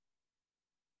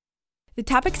The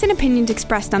topics and opinions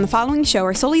expressed on the following show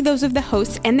are solely those of the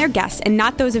hosts and their guests and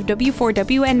not those of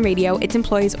W4WN Radio, its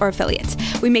employees, or affiliates.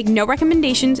 We make no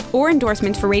recommendations or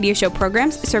endorsements for radio show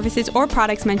programs, services, or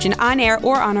products mentioned on air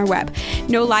or on our web.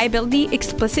 No liability,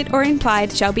 explicit or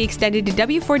implied, shall be extended to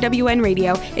W4WN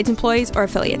Radio, its employees, or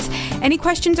affiliates. Any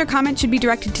questions or comments should be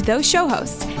directed to those show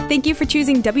hosts. Thank you for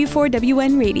choosing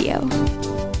W4WN Radio.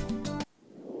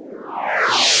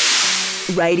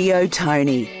 Radio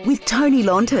Tony with Tony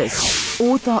Lontis,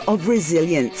 author of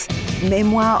Resilience,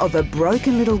 memoir of a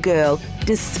broken little girl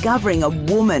discovering a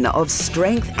woman of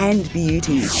strength and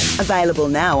beauty. Available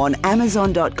now on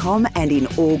Amazon.com and in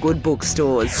all good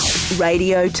bookstores.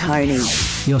 Radio Tony.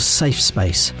 Your safe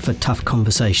space for tough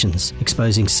conversations,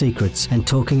 exposing secrets and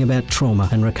talking about trauma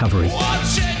and recovery.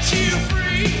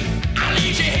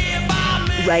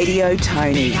 Radio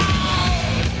Tony.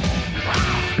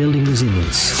 Building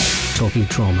resilience. Talking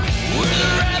trauma.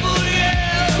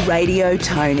 Radio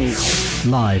Tony.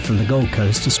 Live from the Gold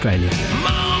Coast, Australia.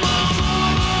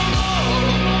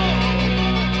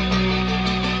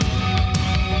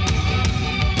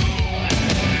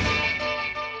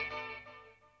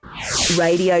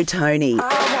 Radio Tony.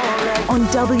 On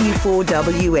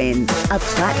W4WN, a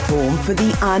platform for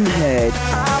the unheard.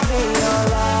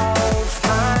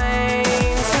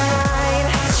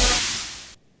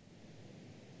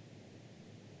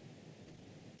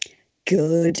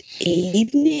 Good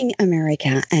evening,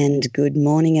 America, and good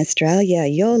morning, Australia.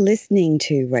 You're listening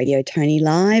to Radio Tony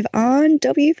Live on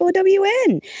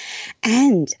W4WN.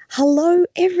 And hello,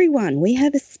 everyone. We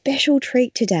have a special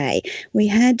treat today. We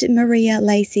had Maria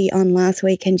Lacey on last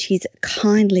week, and she's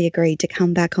kindly agreed to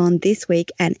come back on this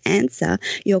week and answer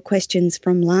your questions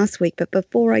from last week. But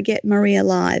before I get Maria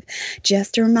live,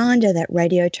 just a reminder that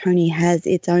Radio Tony has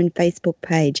its own Facebook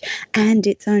page and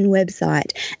its own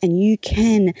website, and you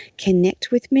can connect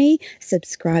with me,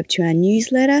 subscribe to our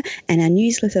newsletter, and our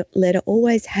newsletter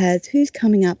always has who's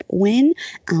coming up when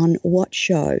on what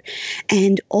show.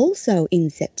 And also in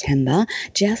September,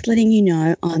 just letting you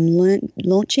know, I'm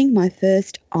launching my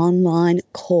first online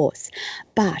course.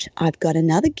 But I've got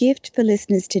another gift for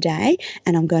listeners today,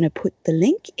 and I'm going to put the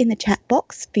link in the chat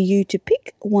box for you to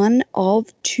pick one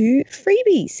of two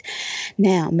freebies.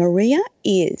 Now, Maria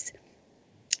is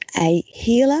a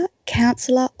healer,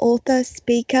 counselor, author,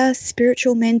 speaker,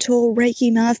 spiritual mentor, Reiki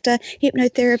master,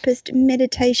 hypnotherapist,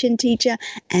 meditation teacher,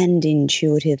 and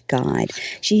intuitive guide.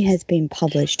 She has been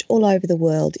published all over the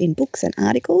world in books and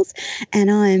articles,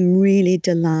 and I am really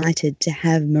delighted to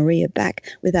have Maria back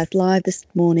with us live this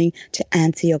morning to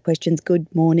answer your questions.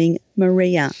 Good morning,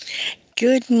 Maria.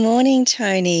 Good morning,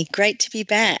 Tony. Great to be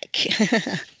back.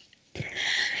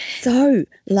 So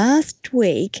last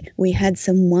week we had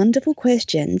some wonderful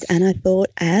questions, and I thought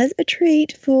as a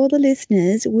treat for the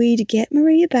listeners, we'd get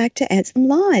Maria back to answer them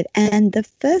live. And the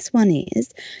first one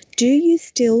is, do you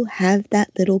still have that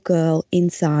little girl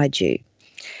inside you?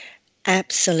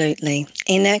 Absolutely.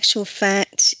 In actual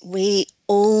fact, we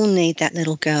all need that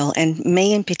little girl, and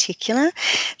me in particular.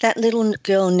 That little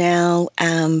girl now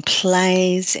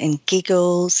plays and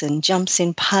giggles and jumps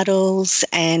in puddles,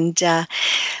 and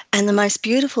the most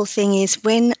beautiful thing is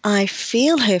when I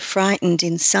feel her frightened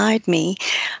inside me,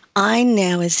 I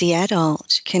now as the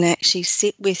adult can actually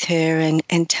sit with her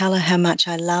and tell her how much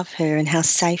I love her and how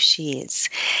safe she is.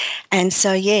 And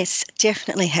so yes,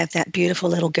 definitely have that beautiful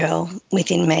little girl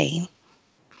within me.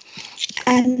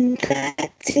 And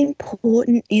that's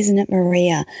important, isn't it,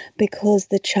 Maria? Because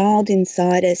the child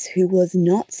inside us who was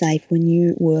not safe when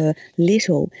you were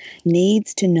little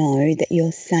needs to know that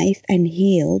you're safe and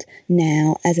healed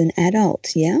now as an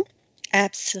adult, yeah?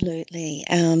 Absolutely,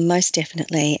 most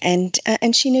definitely, and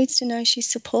she needs to know she's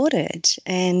supported,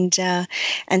 and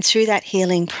through that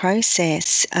healing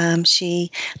process,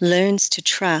 she learns to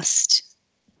trust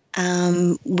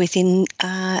within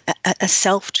a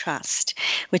self-trust,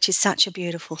 which is such a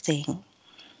beautiful thing.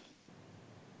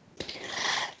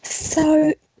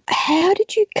 So how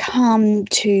did you come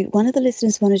to, one of the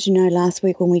listeners wanted to know last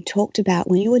week when we talked about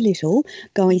when you were little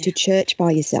going to church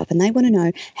by yourself, and they want to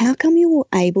know how come you were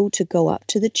able to go up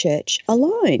to the church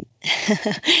alone?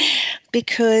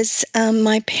 Because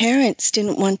my parents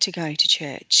didn't want to go to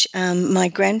church. My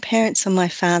grandparents on my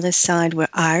father's side were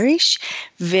Irish,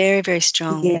 very, very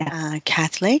strong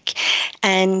Catholic,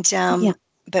 and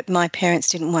but my parents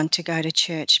didn't want to go to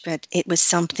church, but it was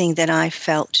something that I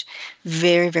felt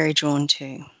very, very drawn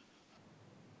to.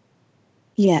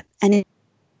 Yeah, and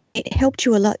it helped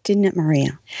you a lot, didn't it,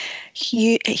 Maria?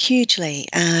 Hugely.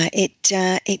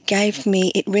 It gave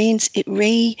me,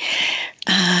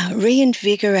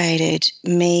 reinvigorated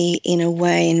me in a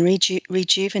way and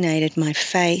rejuvenated my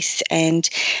faith and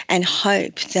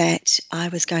hope that I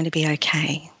was going to be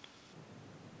okay.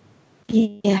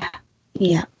 Yeah,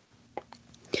 yeah.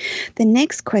 The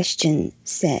next question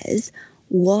says,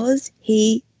 was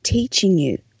he teaching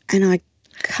you? And I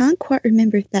can't quite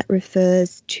remember if that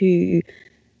refers to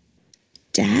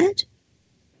Dad.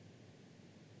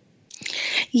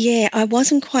 Yeah, I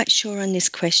wasn't quite sure on this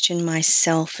question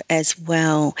myself as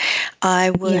well.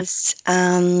 I was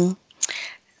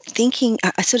thinking,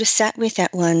 I sort of sat with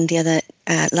that one the other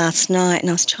last night, and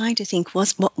I was trying to think,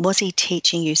 what was he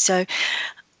teaching you? So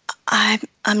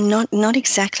I'm not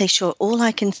exactly sure. All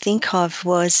I can think of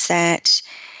was that,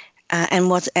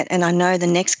 and I know the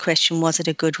next question, was it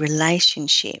a good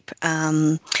relationship?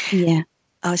 Yeah.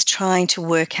 I was trying to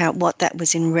work out what that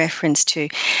was in reference to.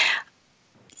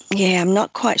 Yeah, I'm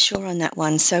not quite sure on that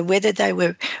one. So whether they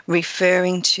were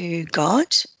referring to God,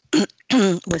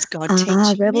 was God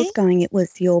teaching Rebel's me? going, it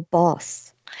was your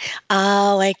boss.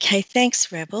 Oh, okay.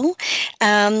 Thanks, Rebel.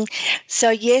 So,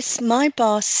 yes, my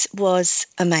boss was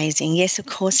amazing. Yes, of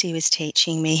course he was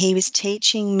teaching me. He was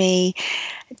teaching me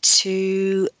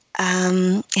to...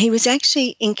 he was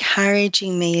actually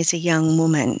encouraging me as a young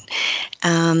woman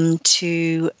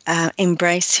to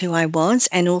embrace who I was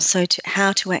and also to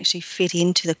how to actually fit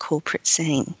into the corporate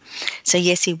scene. So,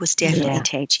 yes, he was definitely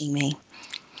teaching me.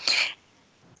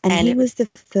 And he was the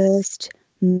first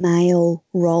male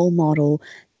role model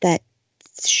that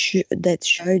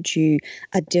showed you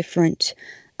a different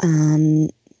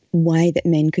way that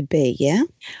men could be, yeah?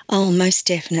 Oh, most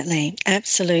definitely.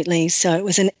 Absolutely. So it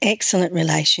was an excellent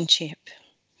relationship.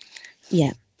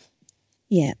 Yeah.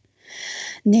 Yeah.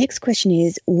 Next question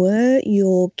is, were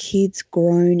your kids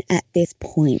grown at this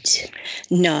point?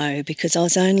 No, because I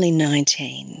was only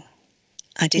 19.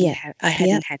 I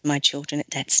hadn't had my children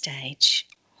at that stage.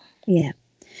 Yeah.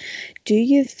 Do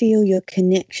you feel your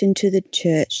connection to the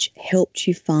church helped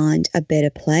you find a better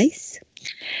place?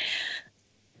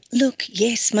 Look,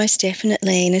 yes, most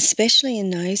definitely, and especially in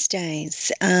those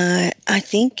days. I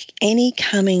think any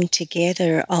coming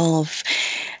together of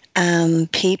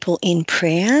people in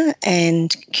prayer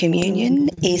and communion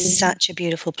is such a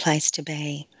beautiful place to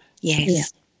be.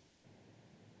 Yes.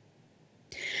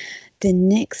 Yeah. The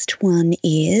next one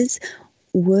is,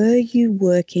 were you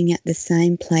working at the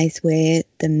same place where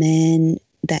the man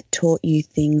that taught you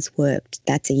things worked?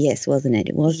 That's a yes, wasn't it?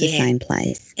 It was the same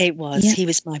place. It was. Yep. He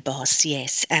was my boss.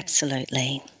 Yes,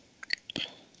 absolutely.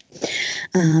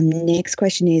 Next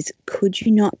question is, could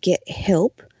you not get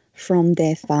help from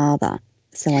their father?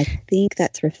 So I think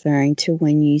that's referring to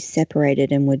when you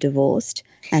separated and were divorced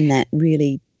and that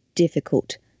really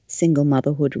difficult single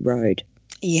motherhood road.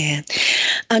 Yeah.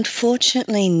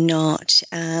 Unfortunately not.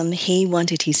 He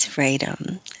wanted his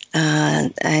freedom.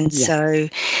 So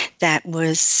that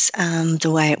was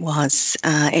the way it was.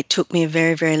 It took me a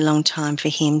very, very long time for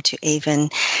him to even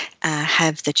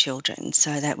have the children.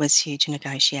 So that was huge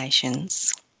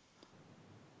negotiations.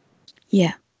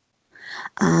 Yeah.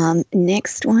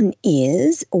 Next one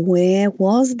is, where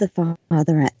was the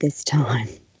father at this time?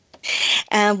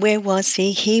 Where was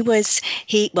he?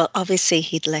 Well, obviously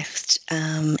he'd left,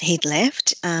 and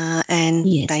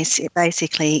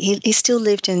basically he still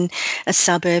lived in a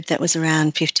suburb that was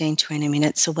around 15, 20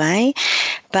 minutes away,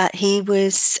 but he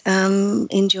was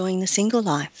enjoying the single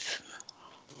life.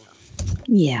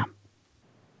 Yeah,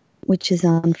 which is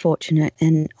unfortunate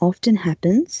and often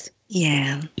happens.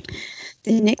 Yeah.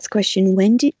 The next question,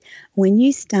 when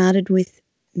you started with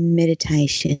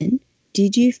meditation,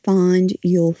 did you find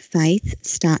your faith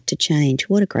start to change?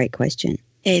 What a great question.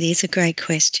 It is a great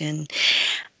question.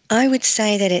 I would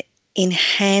say that it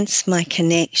enhanced my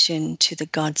connection to the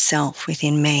God self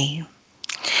within me.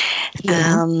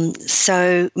 Yeah.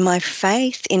 So my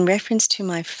faith, in reference to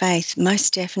my faith,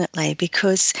 most definitely,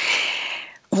 because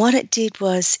what it did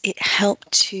was it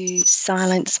helped to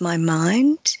silence my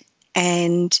mind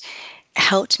and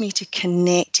helped me to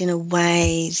connect in a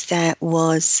way that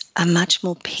was a much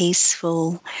more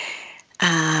peaceful,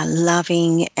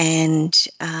 loving, and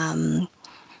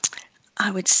I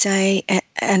would say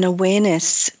an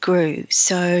awareness grew.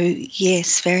 So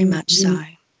yes, very much so.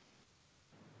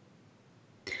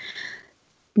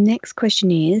 Next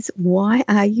question is, why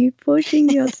are you pushing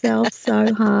yourself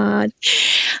so hard?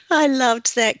 I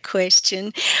loved that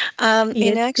question.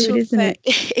 In actual fact,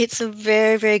 it's a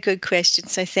very, very good question.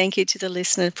 So thank you to the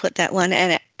listener who put that one.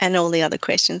 And and all the other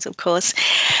questions, of course.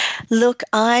 Look,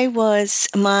 my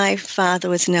father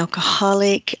was an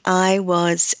alcoholic. I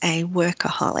was a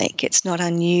workaholic. It's not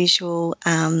unusual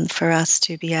for us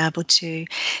to be able to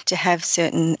have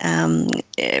certain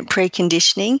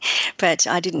preconditioning, but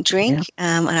I didn't drink,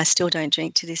 and I still don't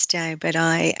drink to this day, but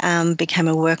I became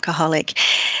a workaholic.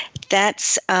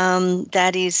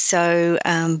 That is so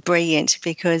brilliant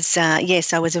because,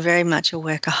 yes, I was very much a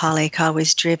workaholic. I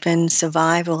was driven.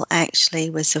 Survival actually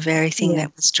was the very thing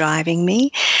that was driving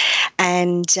me.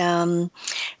 And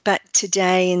but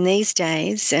today, in these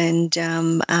days, and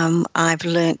I've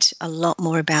learnt a lot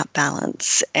more about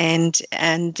balance and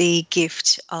the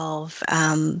gift of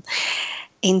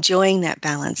enjoying that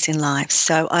balance in life.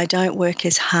 So I don't work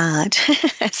as hard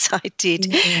as I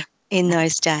did in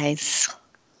those days.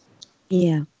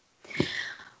 Yeah.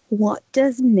 What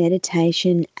does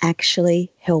meditation actually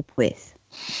help with?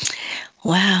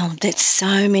 Wow, that's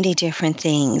so many different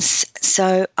things.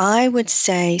 So I would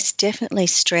say it's definitely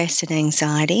stress and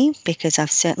anxiety, because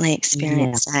I've certainly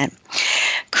experienced that.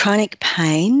 Chronic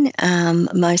pain,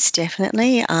 most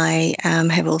definitely. I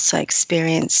have also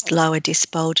experienced lower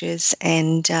disc bulges,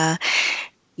 and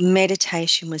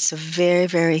meditation was the very,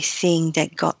 very thing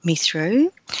that got me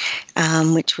through,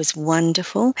 which was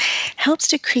wonderful. Helps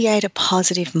to create a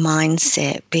positive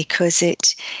mindset because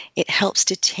it helps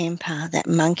to temper that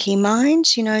monkey mind,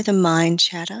 the mind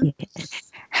chatter.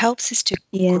 Helps us to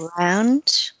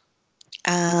ground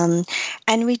and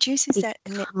reduces it that.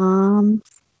 Calms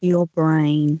your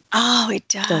brain. Oh, it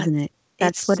does. Doesn't it?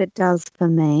 That's what it does for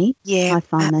me. Yeah, I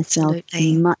find myself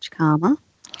much calmer.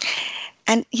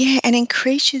 And and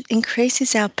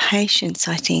increases our patience,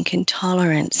 I think, and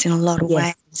tolerance in a lot of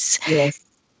ways. Yes.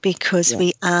 Because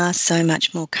we are so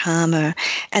much more calmer,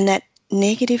 and that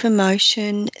negative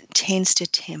emotion tends to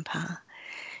temper.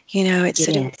 It's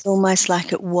sort of, it's almost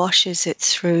like it washes it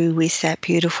through with that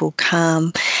beautiful,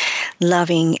 calm,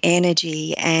 loving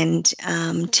energy, and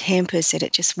tempers it.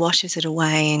 It just washes it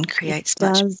away and creates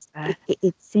much.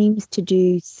 It seems to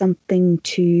do something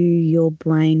to your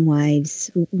brain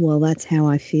waves. Well, that's how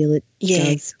I feel it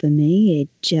does for me. It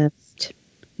just,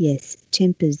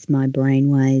 tempers my brain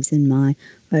waves and my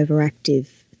overactive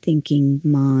thinking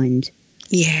mind.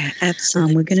 Yeah,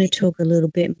 absolutely. We're going to talk a little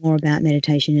bit more about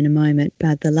meditation in a moment,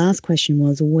 but the last question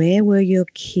was, where were your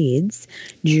kids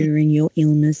during your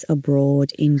illness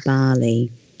abroad in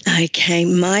Bali? Okay,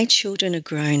 my children are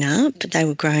grown up. They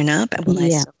were grown up, well, they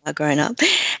still are grown up,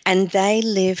 and they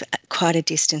live quite a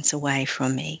distance away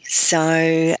from me.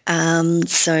 So,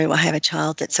 so I have a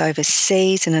child that's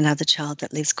overseas and another child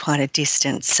that lives quite a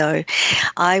distance. So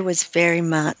I was very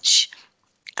much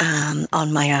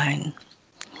on my own.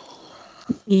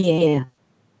 Yeah.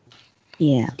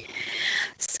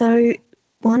 So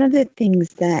one of the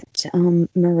things that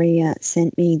Maria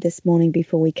sent me this morning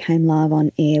before we came live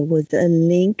on air was a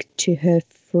link to her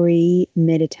free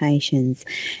meditations.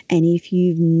 And if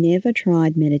you've never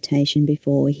tried meditation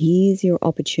before, here's your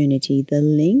opportunity. The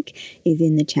link is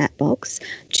in the chat box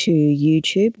to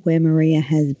YouTube, where Maria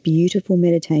has beautiful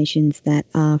meditations that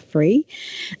are free.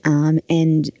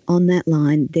 And on that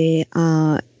line, there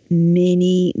are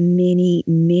many, many,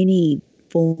 many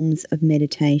forms of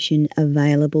meditation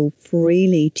available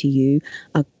freely to you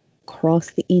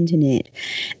across the internet.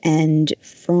 And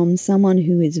from someone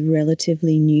who is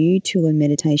relatively new to a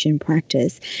meditation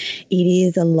practice, it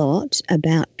is a lot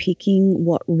about picking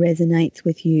what resonates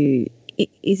with you.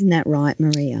 Isn't that right,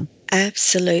 Maria?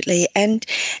 Absolutely. And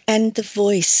the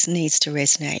voice needs to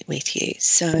resonate with you.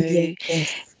 So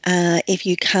if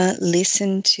you can't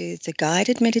listen to the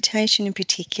guided meditation in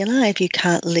particular, if you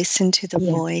can't listen to the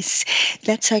voice,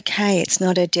 that's okay. It's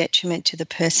not a detriment to the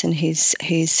person who's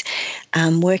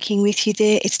working with you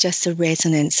there. It's just the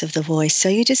resonance of the voice. So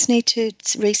you just need to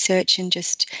research and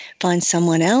just find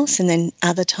someone else, and then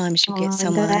other times you get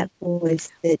someone. That voice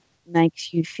that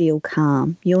makes you feel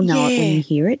calm. You'll know it when you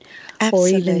hear it.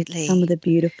 Absolutely. Or even some of the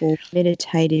beautiful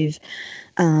meditative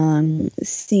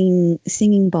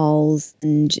singing bowls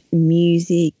and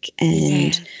music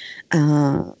and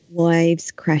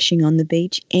waves crashing on the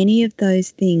beach. Any of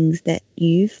those things that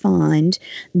you find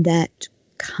that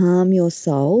calm your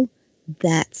soul,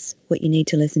 that's what you need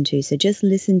to listen to. So just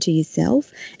listen to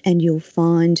yourself and you'll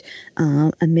find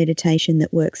a meditation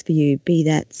that works for you, be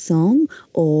that song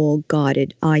or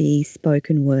guided, i.e.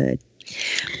 spoken word.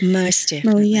 Most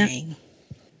definitely. Maria,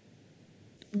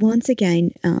 once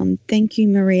again, thank you,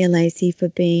 Maria Lacey, for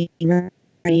being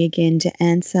again to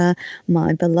answer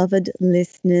my beloved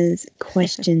listeners'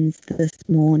 questions this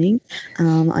morning.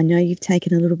 I know you've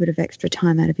taken a little bit of extra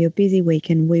time out of your busy week,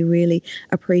 and we really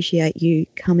appreciate you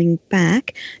coming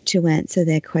back to answer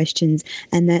their questions.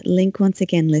 And that link, once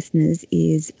again, listeners,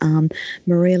 is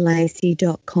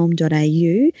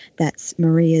marialacey.com.au. That's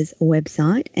Maria's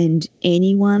website, and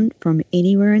anyone from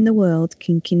anywhere in the world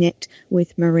can connect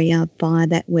with Maria via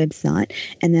that website.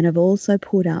 And then I've also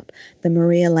put up the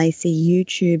Maria Lacey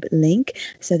YouTube link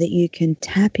so that you can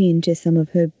tap into some of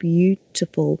her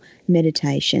beautiful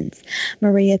meditations.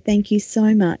 Maria, thank you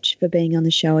so much for being on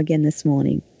the show again this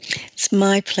morning. It's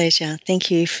my pleasure.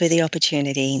 Thank you for the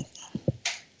opportunity.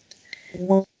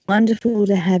 Wonderful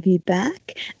to have you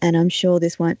back, and I'm sure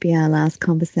this won't be our last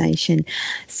conversation.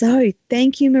 So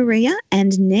thank you, Maria.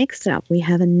 And next up, we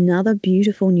have another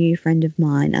beautiful new friend of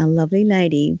mine, a lovely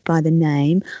lady by the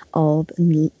name of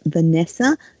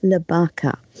Vanessa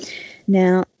Labarca.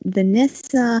 Now,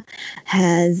 Vanessa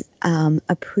has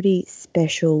a pretty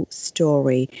special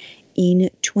story. In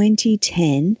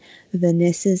 2010,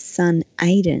 Vanessa's son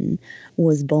Aiden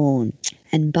was born,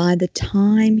 and by the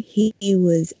time he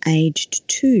was aged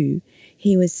 2,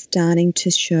 he was starting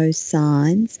to show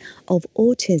signs of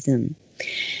autism.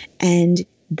 And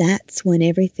that's when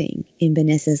everything in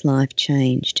Vanessa's life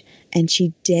changed, and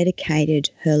she dedicated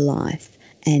her life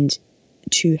and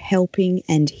to helping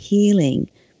and healing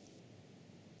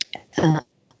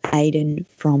Aiden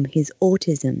from his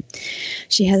autism.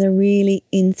 She has a really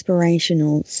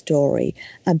inspirational story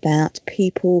about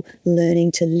people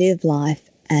learning to live life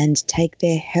and take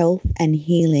their health and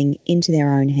healing into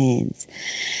their own hands.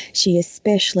 She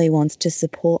especially wants to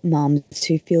support mums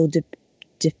who feel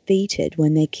defeated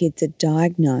when their kids are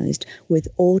diagnosed with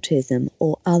autism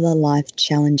or other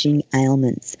life-challenging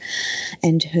ailments.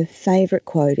 And her favourite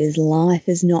quote is, "Life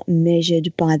is not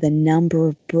measured by the number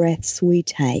of breaths we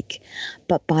take,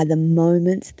 but by the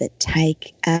moments that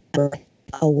take our breath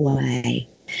away."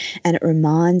 And it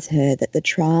reminds her that the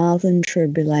trials and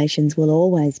tribulations will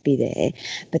always be there,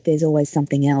 but there's always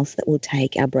something else that will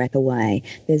take our breath away.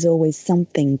 There's always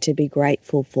something to be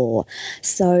grateful for.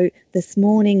 So this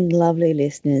morning, lovely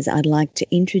listeners, I'd like to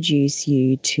introduce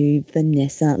you to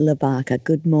Vanessa Labarca.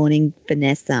 Good morning,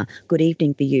 Vanessa. Good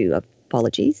evening for you.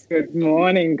 Apologies. Good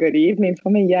morning. Good evening for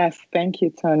me. Yes. Thank you,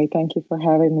 Tony. Thank you for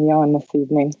having me on this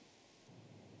evening.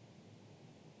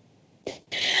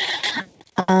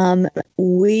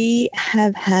 We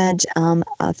have had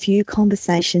a few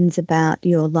conversations about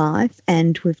your life,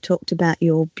 and we've talked about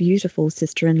your beautiful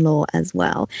sister-in-law as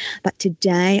well. But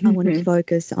today I want to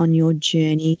focus on your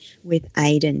journey with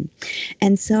Aiden.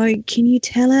 And so can you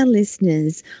tell our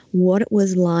listeners what it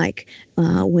was like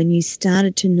when you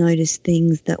started to notice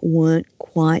things that weren't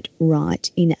quite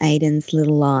right in Aiden's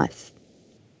little life?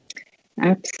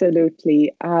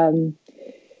 Absolutely.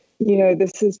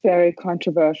 This is very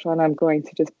controversial, and I'm going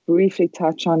to just briefly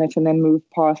touch on it and then move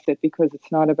past it because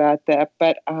it's not about that.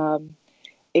 But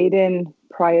Aiden,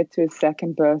 prior to his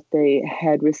second birthday,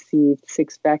 had received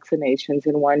 6 vaccinations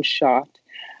in one shot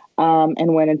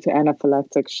and went into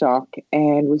anaphylactic shock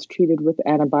and was treated with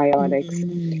antibiotics.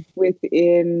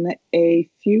 Within a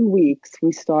few weeks,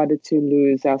 we started to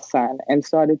lose our son and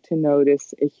started to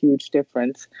notice a huge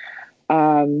difference.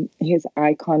 His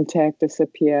eye contact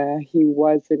disappeared. He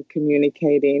wasn't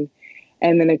communicating.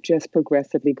 And then it just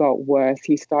progressively got worse.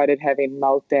 He started having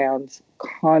meltdowns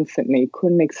constantly,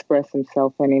 couldn't express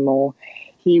himself anymore.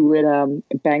 He would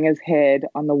bang his head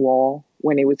on the wall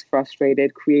when he was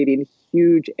frustrated, creating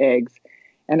huge eggs.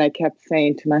 And I kept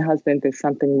saying to my husband, there's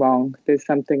something wrong. There's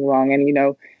something wrong.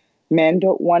 And, men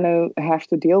don't want to have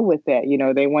to deal with that.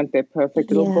 They want their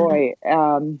perfect little boy.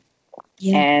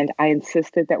 And I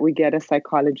insisted that we get a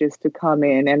psychologist to come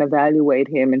in and evaluate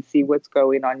him and see what's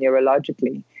going on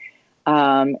neurologically.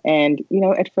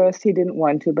 At first he didn't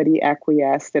want to, but he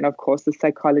acquiesced. And of course, the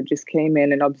psychologist came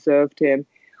in and observed him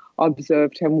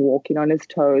walking on his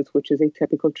toes, which is a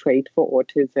typical trait for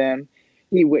autism.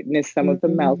 He witnessed some of the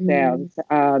meltdowns.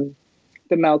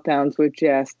 The meltdowns were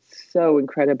just so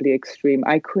incredibly extreme.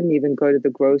 I couldn't even go to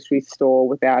the grocery store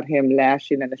without him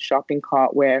lashing in a shopping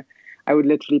cart where I would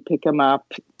literally pick him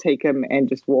up, take him, and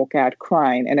just walk out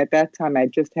crying. And at that time, I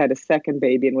just had a second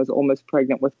baby and was almost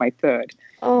pregnant with my third.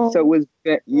 So it was,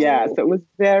 so it was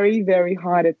very, very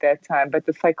hard at that time. But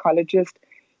the psychologist,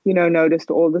 noticed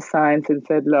all the signs and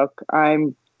said, look,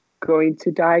 I'm going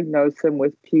to diagnose him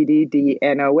with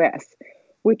PDD-NOS,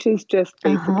 which is just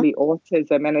basically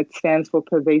autism. And it stands for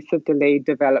pervasive delayed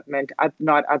development,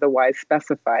 not otherwise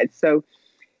specified. So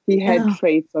he had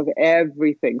traits of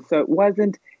everything. So it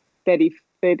wasn't that he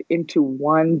fit into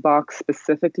one box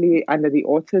specifically under the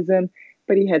autism,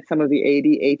 but he had some of the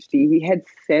ADHD. He had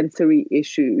sensory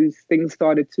issues. Things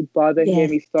started to bother him.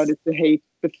 He started to hate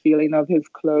the feeling of his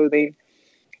clothing.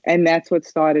 And that's what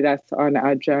started us on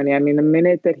our journey. I mean, the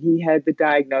minute that he had the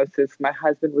diagnosis, my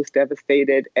husband was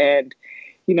devastated. And,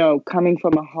 you know, coming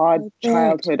from a hard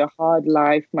childhood, a hard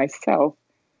life myself,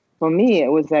 for me,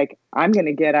 it was like, I'm going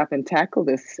to get up and tackle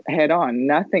this head on.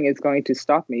 Nothing is going to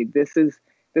stop me. This is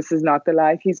not the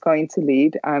life he's going to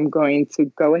lead. I'm going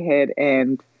to go ahead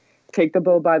and take the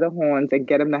bull by the horns and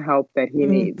get him the help that he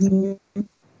needs.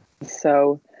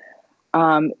 So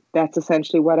that's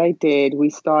essentially what I did. We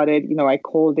started, you know, I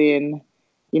called in,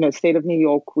 you know, state of New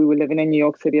York. We were living in New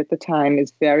York City at the time,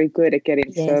 is very good at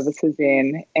getting services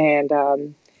in. And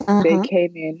they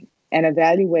came in and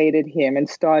evaluated him and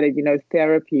started, you know,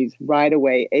 therapies right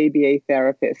away, ABA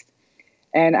therapist.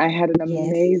 And I had an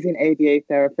amazing ABA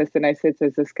therapist. And I said, so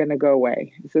is this going to go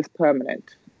away? Is this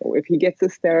permanent? If he gets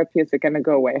this therapy, is it going to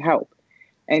go away? Help.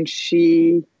 And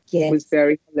she was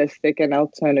very holistic and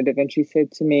alternative. And she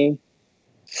said to me,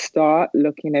 start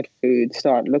looking at food,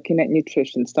 start looking at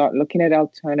nutrition, start looking at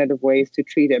alternative ways to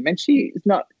treat him. And she is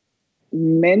not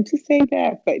meant to say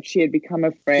that, but she had become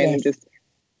a friend and just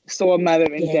saw a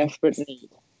mother in desperate need.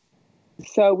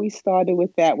 So we started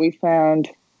with that. We found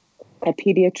a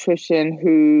pediatrician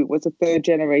who was a third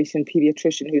generation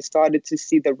pediatrician who started to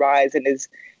see the rise in his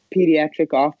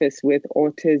pediatric office with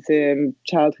autism,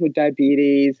 childhood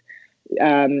diabetes,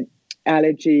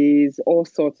 allergies, all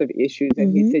sorts of issues.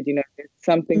 And he said, you know, there's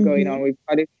something going on. We've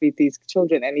got to treat these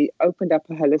children. And he opened up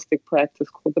a holistic practice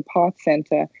called the Path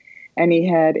Center. And he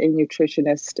had a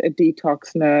nutritionist, a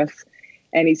detox nurse.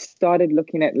 And he started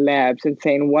looking at labs and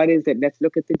saying, what is it? Let's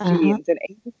look at the genes. And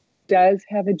he does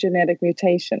have a genetic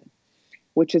mutation,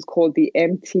 which is called the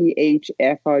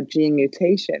MTHFR gene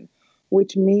mutation,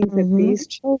 which means that these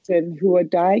children who are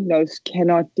diagnosed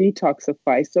cannot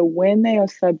detoxify. So when they are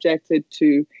subjected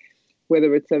to,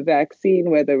 whether it's a vaccine,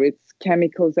 whether it's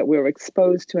chemicals that we're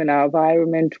exposed to in our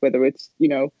environment, whether it's, you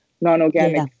know,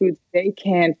 non-organic foods, they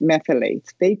can't methylate.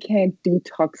 They can't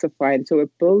detoxify. And so it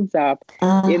builds up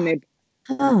in their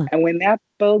and when that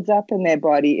builds up in their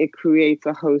body, it creates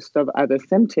a host of other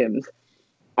symptoms.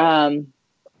 And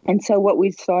so what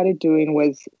we started doing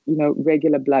was, you know,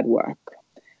 regular blood work,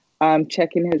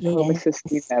 checking his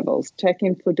homocysteine levels,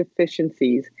 checking for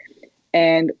deficiencies.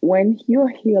 And when you're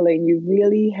healing, you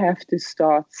really have to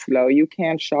start slow. You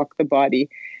can't shock the body.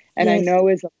 And I know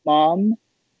as a mom,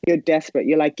 you're desperate.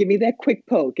 You're like, give me that quick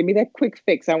pill. Give me that quick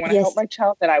fix. I want to help my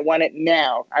child and I want it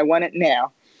now. I want it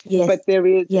now. But there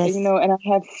is, you know, and I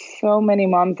have so many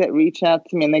moms that reach out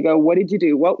to me and they go, what did you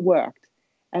do? What worked?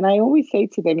 And I always say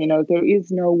to them, you know, there is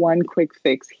no one quick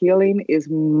fix. Healing is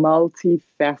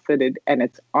multifaceted and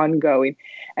it's ongoing.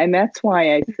 And that's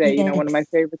why I say, you know, one of my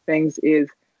favorite things is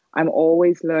I'm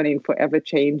always learning, forever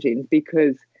changing,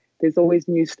 because there's always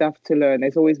new stuff to learn.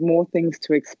 There's always more things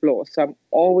to explore. So I'm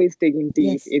always digging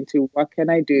deep into what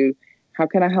can I do? How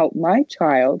can I help my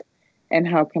child? And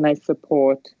how can I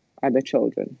support other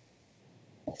children?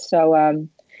 So,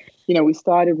 you know, we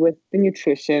started with the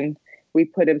nutrition. We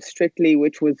put him strictly,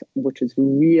 which was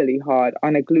really hard,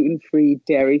 on a gluten-free,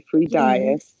 dairy-free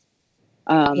diet.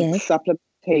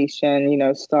 Supplementation, you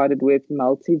know, started with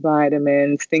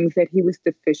multivitamins, things that he was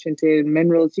deficient in,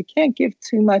 minerals. You can't give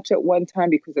too much at one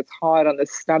time because it's hard on the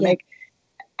stomach.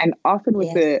 And often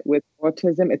with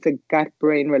autism, it's a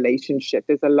gut-brain relationship.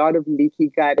 There's a lot of leaky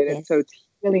gut in it. So it's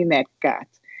healing that gut,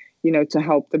 you know, to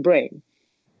help the brain.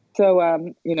 So,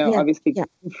 you know, obviously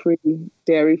gluten-free,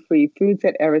 dairy-free, foods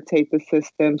that irritate the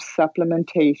system,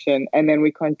 supplementation, and then we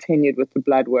continued with the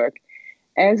blood work.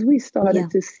 As we started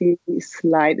to see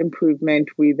slight improvement,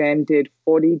 we then did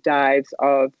 40 dives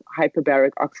of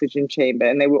hyperbaric oxygen chamber,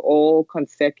 and they were all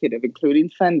consecutive, including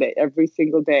Sunday, every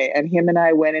single day. And him and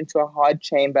I went into a hard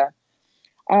chamber.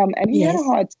 And he had a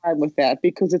hard time with that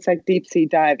because it's like deep sea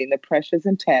diving. The pressure's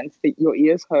intense, your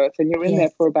ears hurt, and you're in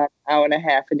there for about an hour and a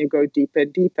half and you go deeper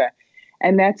and deeper.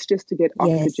 And that's just to get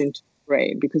oxygen to the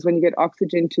brain, because when you get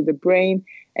oxygen to the brain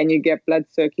and you get blood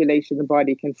circulation, the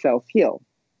body can self-heal.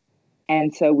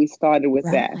 And so we started with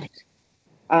that.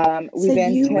 So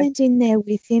you went in there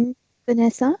with him,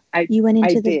 Vanessa? You went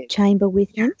into the chamber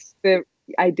with him?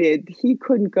 I did. He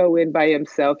couldn't go in by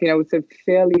himself. You know, it's a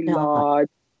fairly large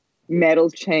metal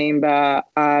chamber,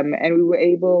 and we were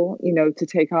able, you know, to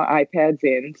take our iPads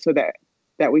in so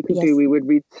that we could do. We would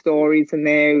read stories in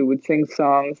there, we would sing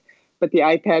songs, but the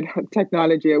iPad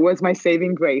technology, it was my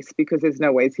saving grace because there's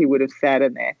no ways he would have sat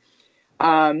in there.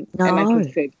 And like I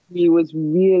said, he was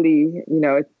really, you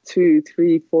know, 2,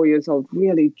 3, 4 years old,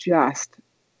 really just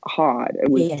hard. It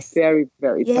was very,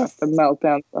 very tough. The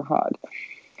meltdowns were hard.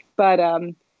 But,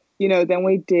 then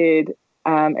we did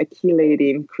a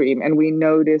chelating cream, and we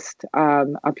noticed our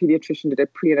pediatrician did a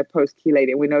pre and a post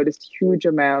chelating. We noticed huge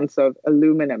amounts of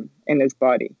aluminum in his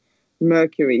body,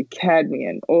 mercury,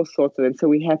 cadmium, all sorts of them. So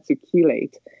we had to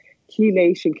chelate.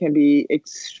 Chelation can be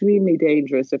extremely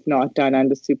dangerous if not done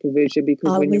under supervision,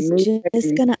 because when you move... I was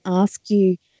just going to ask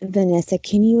you, Vanessa,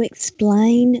 can you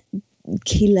explain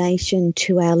chelation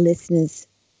to our listeners,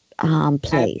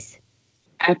 please?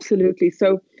 Absolutely.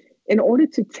 So in order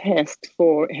to test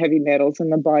for heavy metals in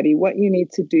the body, what you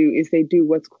need to do is they do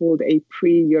what's called a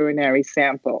pre-urinary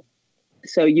sample.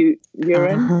 So you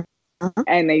urine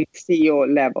and they see your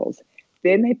levels.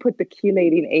 Then they put the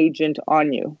chelating agent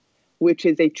on you, which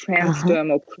is a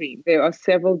transdermal cream. There are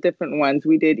several different ones.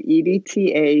 We did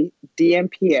EDTA,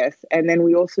 DMPS, and then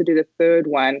we also did a third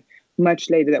one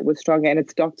much later that was stronger, and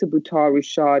it's Dr. Buttar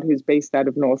Rushad, who's based out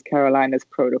of North Carolina's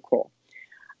protocol.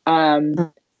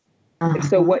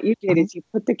 So what you did is you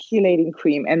put the chelating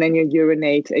cream and then you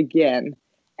urinate again.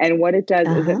 And what it does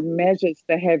is it measures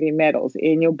the heavy metals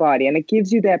in your body, and it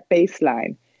gives you that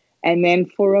baseline. And then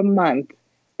for a month,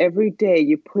 every day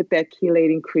you put that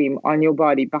chelating cream on your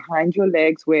body, behind your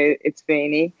legs where it's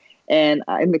veiny, and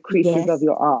in the creases of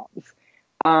your arms,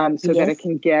 so that it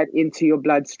can get into your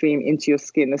bloodstream, into your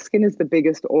skin. The skin is the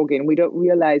biggest organ. We don't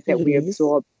realize that we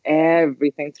absorb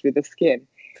everything through the skin.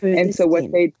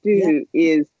 What they do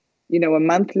is, a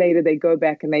month later, they go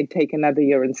back and they take another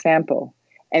urine sample,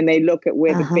 and they look at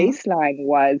where the baseline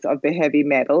was of the heavy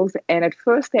metals. And at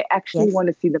first, they actually want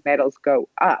to see the metals go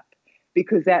up,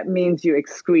 because that means you're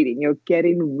excreting, you're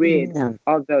getting rid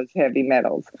of those heavy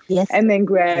metals. And then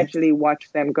gradually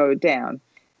watch them go down.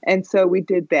 And so we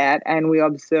did that, and we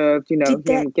observed,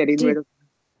 him getting rid of...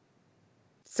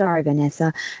 Sorry,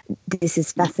 Vanessa, this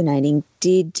is fascinating.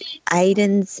 Did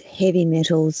Aiden's heavy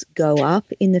metals go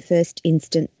up in the first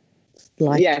instance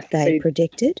like they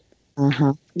predicted?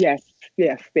 Yes,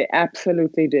 they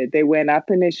absolutely did. They went up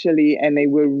initially, and they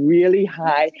were really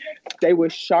high. They were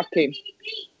shocking.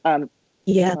 Sorry,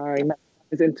 I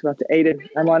was interrupted. Aiden,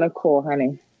 I'm on a call,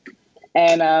 honey.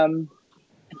 And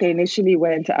they initially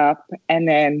went up, and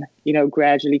then,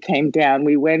 gradually came down.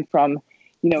 We went from,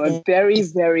 a very,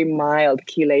 very mild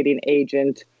chelating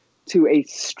agent to a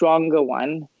stronger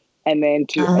one, and then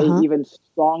to an even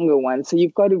stronger one. So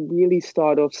you've got to really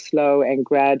start off slow and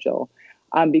gradual.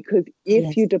 Because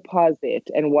if you deposit,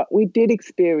 and what we did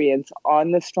experience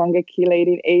on the stronger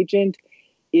chelating agent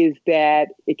is that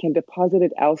it can deposit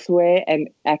it elsewhere and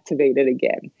activate it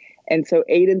again. And so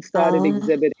Aiden started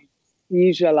exhibiting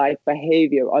seizure-like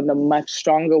behavior on the much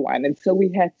stronger one. And so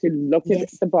we had to look at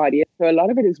the body. So a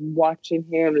lot of it is watching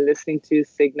him, listening to his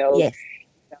signals,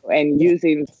 and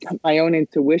using my own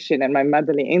intuition and my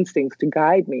motherly instincts to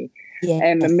guide me.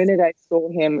 And the minute I saw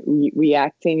him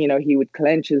reacting, he would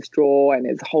clench his jaw and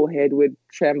his whole head would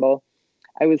tremble.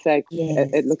 I was like,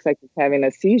 it looks like he's having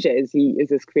a seizure. Is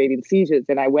this creating seizures?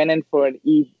 And I went in for an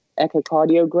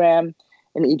echocardiogram,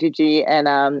 an EKG,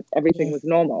 and everything was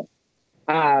normal.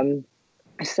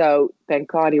 So thank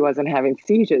God he wasn't having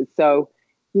seizures. So,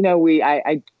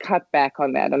 I cut back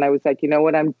on that, and I was like, you know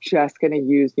what, I'm just going to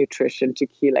use nutrition to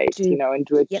chelate, and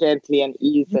do it gently and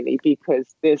easily,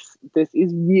 because this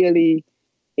is really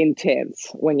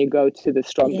intense when you go to the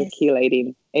stronger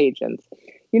chelating agents.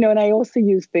 And I also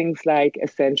use things like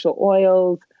essential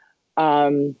oils,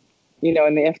 and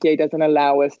the FDA doesn't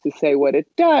allow us to say what it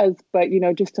does, but,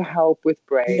 just to help with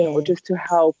brain or just to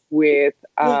help with,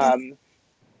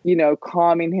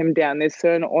 calming him down. There's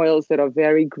certain oils that are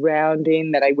very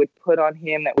grounding that I would put on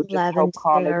him that would just help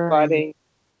calm his body.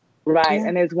 Right.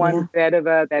 And there's one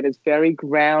vetiver that is very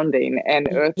grounding and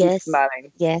earthy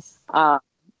smelling.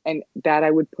 And that I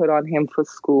would put on him for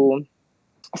school.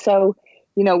 So,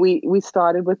 we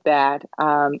started with that,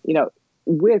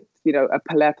 with, a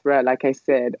plethora, like I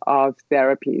said, of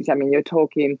therapies. I mean, you're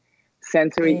talking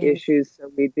sensory issues.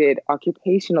 So we did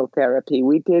occupational therapy.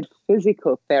 We did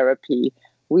physical therapy.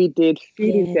 We did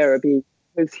feeding therapy,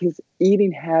 because his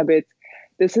eating habits.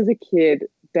 This is a kid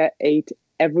that ate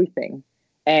everything,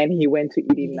 and he went to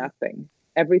eating nothing.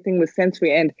 Everything was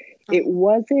sensory. And it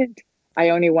wasn't, I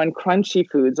only want crunchy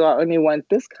foods, or I only want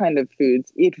this kind of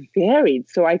foods. It varied.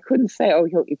 So I couldn't say,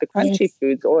 he'll eat the crunchy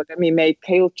foods, or let me make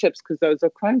kale chips because those are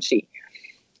crunchy.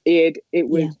 It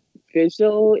was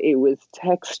visual, it was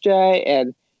texture,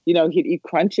 and, he'd eat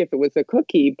crunchy if it was a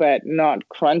cookie, but not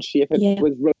crunchy if it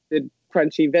was roasted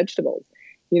crunchy vegetables.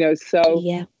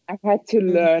 I had to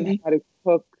learn how to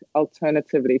cook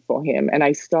alternatively for him. And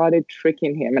I started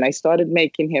tricking him, and I started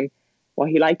making him,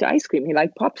 he liked ice cream. He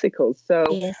liked popsicles. So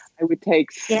I would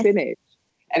take spinach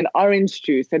and orange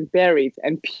juice and berries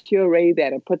and puree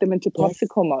that and put them into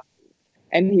popsicle molds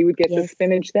and he would get the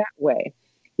spinach that way.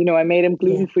 You know, I made him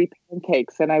gluten-free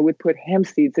pancakes, and I would put hemp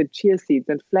seeds and chia seeds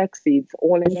and flax seeds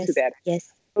all into that.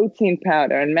 Protein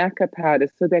powder and maca powder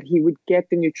so that he would get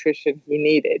the nutrition he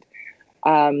needed.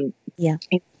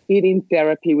 Feeding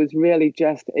therapy was really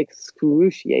just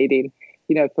excruciating.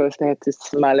 You know, first I had to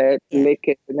smell it, lick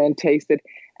it, and then taste it.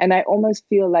 And I almost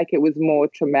feel like it was more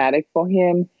traumatic for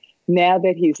him. Now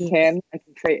that he's 10, I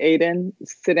can say, Aiden,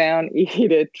 sit down,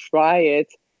 eat it, try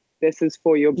it. This is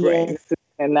for your brain. This is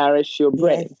going to nourish your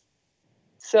brain.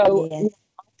 So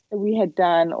after we had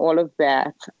done all of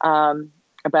that,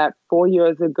 about 4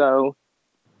 years ago,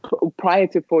 prior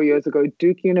to 4 years ago,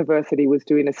 Duke University was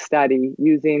doing a study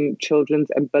using children's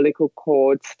umbilical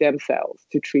cord stem cells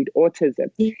to treat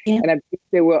autism. And I think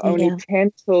there were only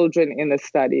 10 children in the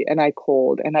study. And I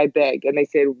called and I begged, and they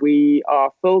said, we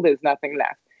are full, there's nothing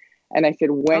left. And I said,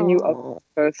 when you open the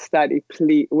first study,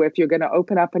 please, if you're going to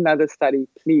open up another study,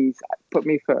 please put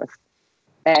me first.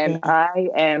 And I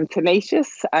am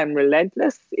tenacious. I'm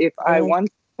relentless. If I want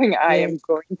something, I am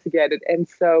going to get it. And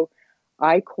so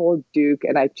I called Duke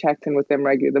and I checked in with them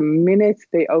regularly. The minute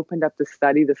they opened up the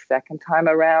study the second time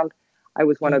around, I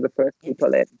was one of the first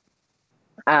people in.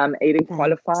 Aiden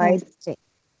qualified.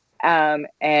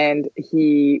 And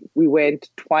we went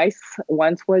twice.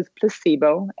 Once was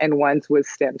placebo and once was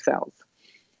stem cells.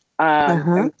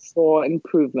 And we saw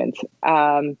improvement.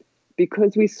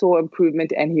 Because we saw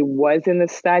improvement and he was in the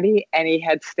study and he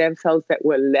had stem cells that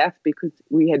were left because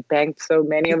we had banked so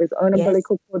many of his own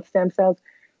umbilical cord stem cells,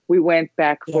 we went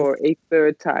back for a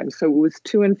third time. So it was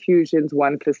 2 infusions,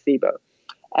 1 placebo.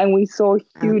 And we saw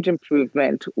huge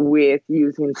improvement with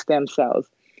using stem cells.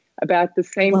 About the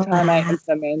same time, I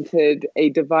implemented a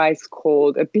device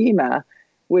called a BEMA,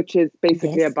 which is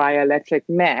basically a bioelectric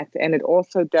mat. And it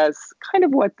also does kind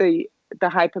of what the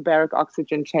hyperbaric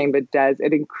oxygen chamber does.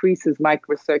 It increases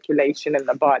microcirculation in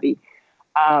the body.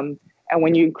 And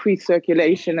when you increase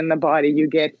circulation in the body, you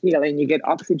get healing, you get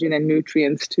oxygen and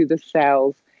nutrients to the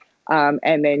cells,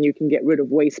 and then you can get rid of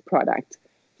waste product.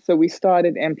 So we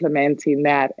started implementing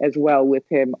that as well with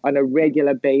him on a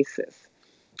regular basis.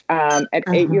 At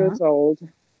 8 years old,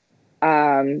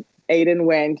 Aiden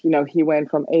went, he went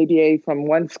from ABA from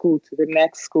one school to the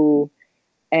next school.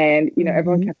 And,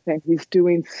 everyone kept saying, he's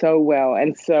doing so well.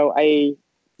 And so I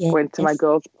went to my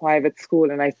girls' private school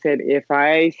and I said, if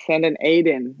I send an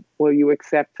Aiden, will you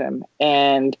accept him?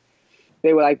 And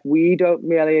they were like, we don't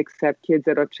really accept kids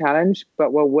that are challenged,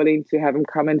 but we're willing to have him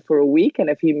come in for a week. And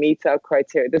if he meets our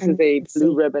criteria, this is a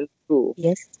blue ribbon school.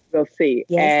 We'll see.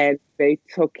 And they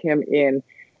took him in.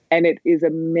 And it is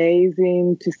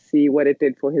amazing to see what it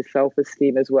did for his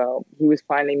self-esteem as well. He was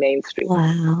finally mainstream.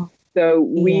 Wow. So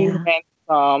we went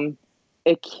from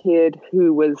a kid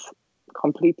who was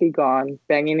completely gone,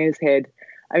 banging his head.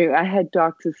 I mean, I had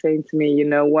doctors saying to me, you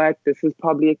know what, this is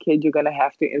probably a kid you're going to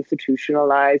have to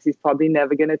institutionalize. He's probably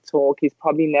never going to talk. He's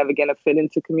probably never going to fit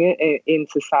into in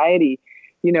society,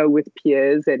 with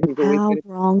peers. And he's always how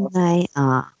wrong they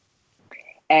are.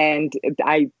 And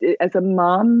I, as a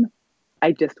mom,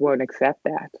 I just won't accept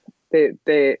that.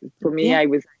 For me, I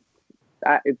was,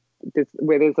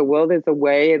 where there's a will, there's a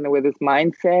way, and with this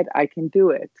mindset, I can do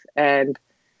it. And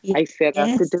I set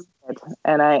out to do it,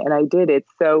 and I did it.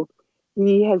 So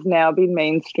he has now been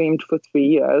mainstreamed for 3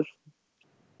 years.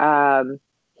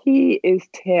 He is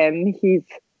 10. He's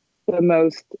the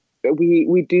most.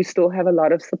 We do still have a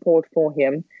lot of support for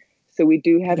him. So we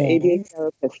do have ABA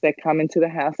therapists that come into the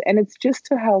house, and it's just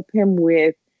to help him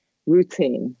with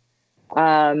routine.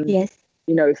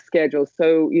 Schedule.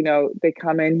 So, they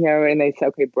come in here and they say,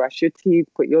 okay, brush your teeth,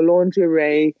 put your laundry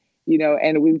away,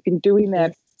 and we've been doing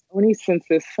that only since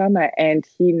this summer. And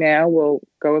he now will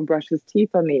go and brush his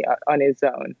teeth on his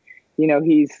own.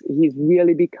 He's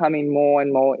really becoming more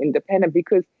and more independent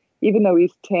because even though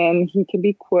he's 10, he can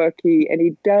be quirky and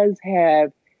he does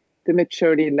have the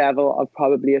maturity level of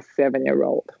probably a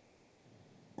 7-year-old.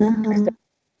 So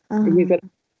he's a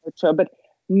mature, but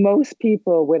most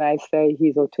people, when I say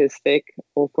he's autistic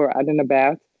or for out and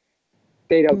about,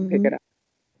 they don't pick it up.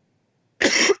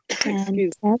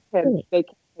 Excuse me. They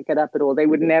can't pick it up at all. They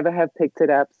would never have picked it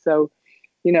up. So,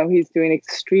 he's doing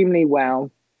extremely well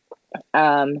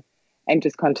and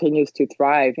just continues to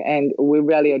thrive. And we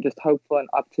really are just hopeful and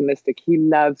optimistic. He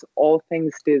loves all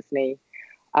things Disney.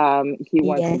 He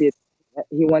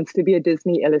wants to be a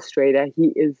Disney illustrator.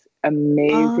 He is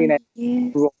amazing at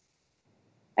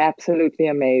absolutely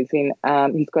amazing.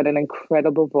 He's got an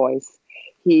incredible voice.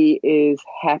 He is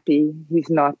happy. He's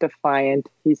not defiant.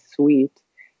 He's sweet.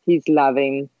 He's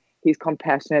loving. He's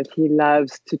compassionate. He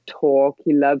loves to talk.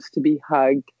 He loves to be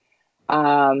hugged.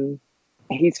 And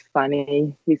He's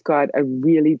funny. He's got a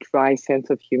really dry sense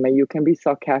of humor. You can be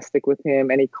sarcastic with him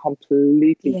and he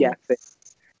completely gets it.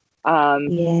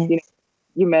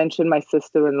 You mentioned my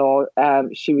sister-in-law.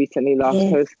 She recently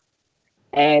lost her,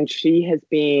 and she has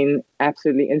been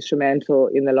absolutely instrumental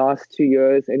in the last 2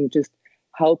 years in just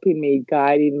helping me,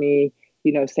 guiding me,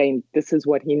 saying this is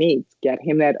what he needs. Get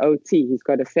him that OT. He's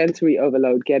got a sensory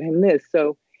overload. Get him this.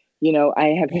 So,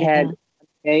 I have had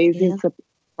amazing support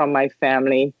from my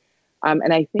family.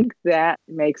 And I think that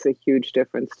makes a huge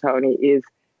difference, Toni, is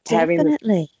having this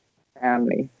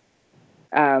family.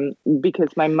 Because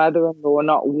my mother-in-law,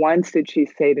 not once did she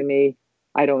say to me,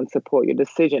 I don't support your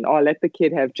decision, or let the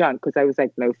kid have junk, because I was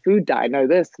like, no food dye, no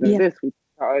this, no this, we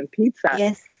put our own pizza.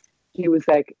 Yes. He was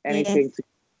like, anything to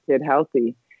get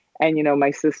healthy. And,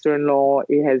 my sister-in-law,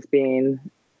 it has been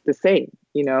the same,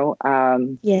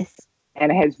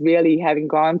 and has really, having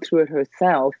gone through it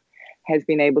herself, has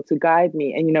been able to guide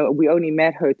me. And, we only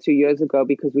met her 2 years ago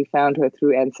because we found her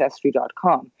through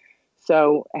Ancestry.com.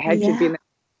 So had she been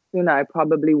sooner, I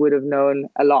probably would have known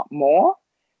a lot more.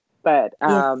 But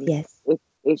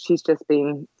she's just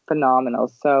been phenomenal.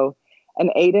 So, and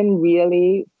Aiden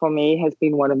really, for me, has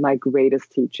been one of my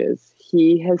greatest teachers.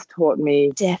 He has taught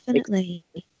me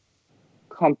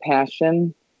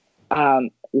compassion,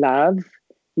 love,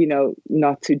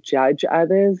 not to judge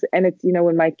others. And it's,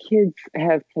 when my kids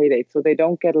have play dates, so they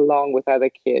don't get along with other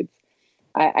kids,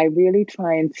 I really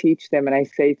try and teach them. And I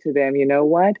say to them, you know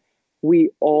what?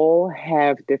 We all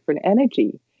have different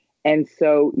energy. And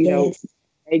so,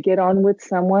 they get on with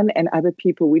someone and other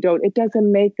people we don't. It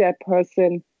doesn't make that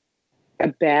person a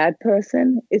bad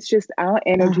person. It's just our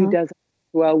energy doesn't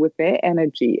well with their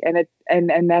energy.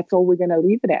 And that's all we're going to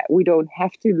leave it at. We don't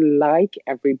have to like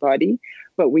everybody,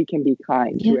 but we can be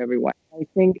kind to everyone. I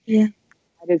think that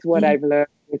is what I've learned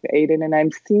with Aiden. And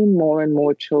I'm seeing more and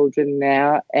more children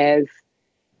now as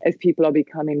people are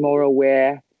becoming more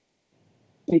aware,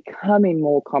 becoming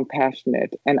more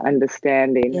compassionate and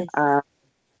understanding.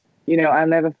 I'll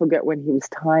never forget when he was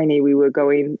tiny, we were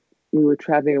traveling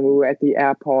and we were at the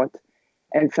airport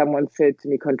and someone said to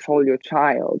me, control your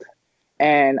child.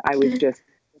 And I was just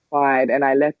quiet and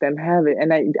I let them have it.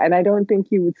 And I don't think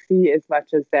you would see as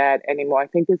much as that anymore. I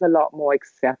think there's a lot more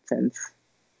acceptance.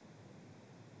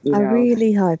 I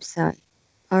really hope so.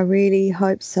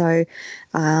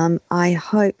 I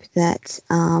hope that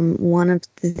one of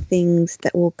the things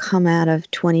that will come out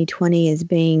of 2020 as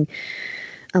being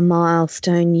a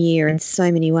milestone year in so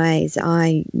many ways,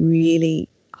 I really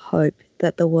hope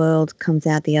that the world comes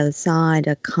out the other side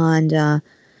a kinder,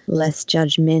 less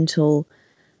judgmental,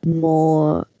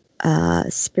 more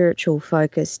spiritual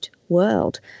focused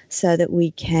world, so that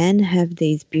we can have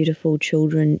these beautiful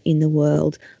children in the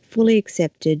world fully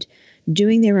accepted,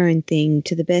 doing their own thing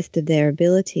to the best of their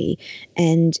ability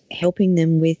and helping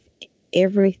them with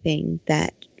everything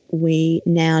that we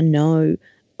now know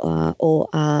or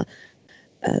are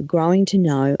growing to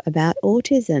know about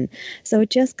autism. So it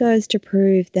just goes to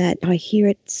prove that I hear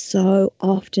it so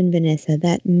often, Vanessa,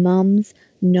 that mums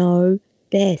know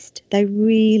best. They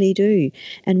really do.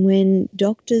 And when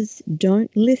doctors don't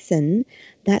listen,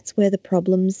 that's where the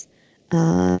problems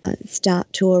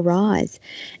start to arise.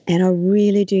 And I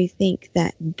really do think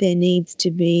that there needs to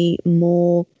be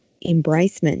more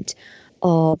embracement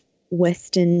of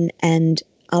Western and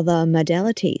other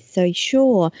modalities. So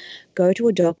sure, go to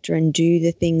a doctor and do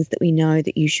the things that we know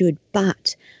that you should,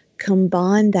 but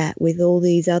combine that with all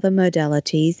these other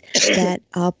modalities that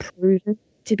are proven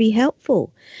to be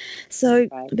helpful. So,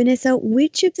 Vanessa,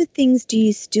 which of the things do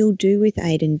you still do with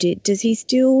Aiden? Does he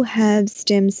still have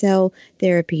stem cell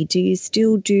therapy? Do you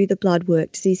still do the blood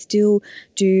work? Does he still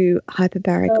do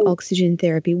hyperbaric oxygen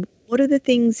therapy? What are the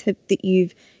things that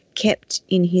you've kept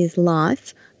in his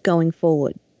life going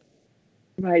forward?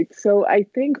 Right. So I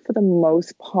think for the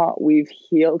most part, we've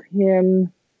healed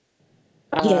him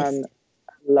a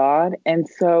lot. And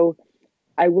so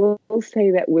I will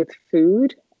say that with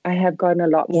food, I have gotten a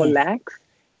lot more lax.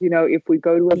 If we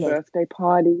go to a birthday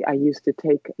party, I used to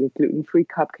take a gluten-free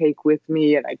cupcake with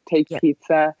me and I take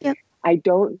pizza. Yep. I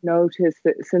don't notice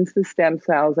that since the stem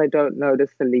cells, I don't notice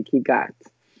the leaky gut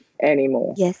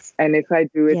anymore. Yes. And if I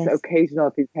do, it's occasional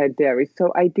if he's had dairy.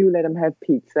 So I do let him have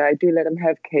pizza. I do let him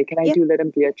have cake, and I do let him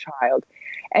be a child.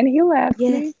 And he'll ask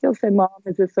me, he'll say, Mom,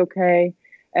 is this okay?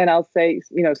 And I'll say,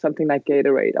 something like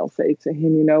Gatorade. I'll say to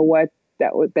him, you know what?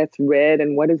 That's red,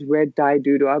 and what does red dye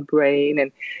do to our brain?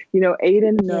 And,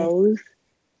 Aiden knows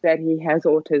that he has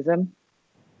autism.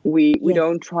 We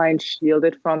don't try and shield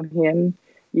it from him.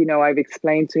 I've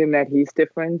explained to him that he's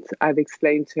different. I've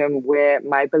explained to him where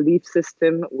my belief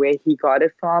system, where he got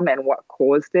it from and what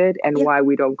caused it and why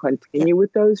we don't continue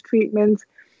with those treatments.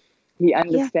 He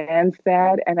understands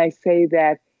that. And I say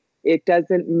that it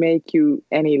doesn't make you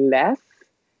any less.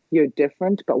 You're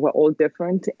different, but we're all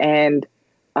different. And,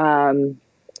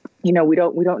 we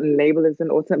don't label as an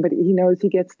autism, but he knows he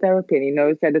gets therapy and he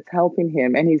knows that it's helping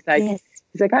him. And he's like,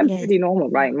 I'm pretty normal,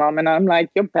 right, Mom? And I'm like,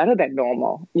 you're better than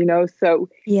normal, So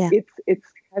it's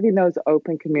having those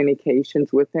open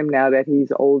communications with him now that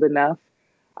he's old enough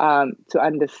to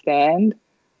understand.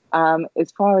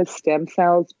 As far as stem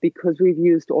cells, because we've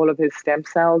used all of his stem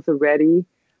cells already,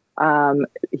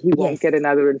 he won't get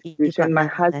another infusion. My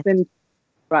husband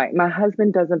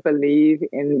doesn't believe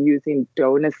in using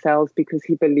donor cells because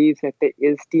he believes that there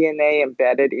is DNA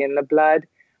embedded in the blood.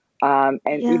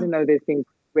 Even though there's been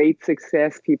great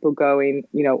success, people going,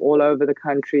 all over the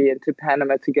country and to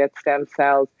Panama to get stem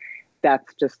cells,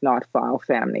 that's just not for our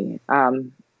family.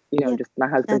 Just my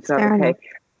husband's not okay. Enough.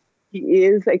 He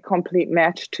is a complete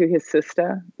match to his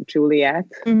sister, Juliet.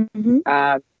 Mm-hmm.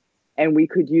 And we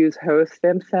could use her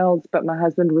stem cells, but my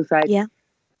husband was like,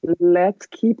 let's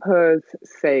keep hers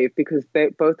safe because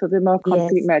both of them are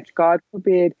complete match. God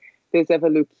forbid there's ever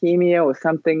leukemia or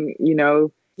something,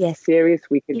 serious.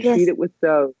 We can treat it with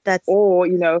those.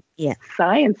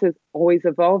 Science is always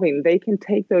evolving. They can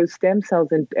take those stem cells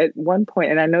and at one point,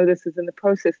 and I know this is in the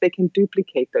process, they can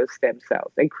duplicate those stem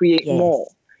cells and create more.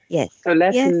 Yes. So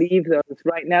let's leave those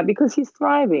right now because he's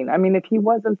thriving. I mean, if he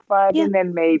wasn't thriving,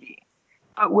 then maybe.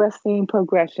 But we're seeing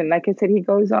progression. Like I said, he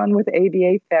goes on with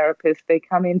ABA therapists. They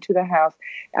come into the house.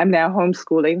 I'm now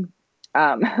homeschooling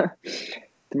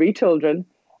 3 children,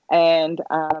 and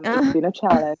it's been a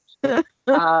challenge. But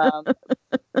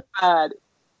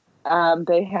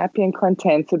they're happy and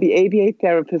content. So the ABA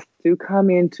therapists do come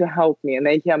in to help me, and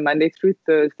they're here Monday through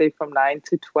Thursday from 9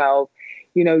 to 12,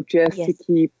 to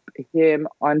keep him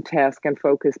on task and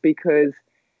focus because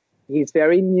he's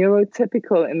very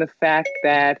neurotypical in the fact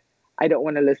that I don't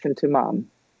want to listen to Mom.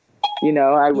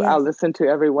 I'll listen to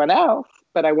everyone else,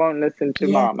 but I won't listen to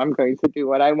Mom. I'm going to do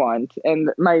what I want. And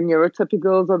my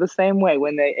neurotypicals are the same way.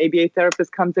 When the ABA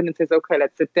therapist comes in and says, okay,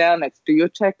 let's sit down, let's do your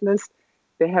checklist,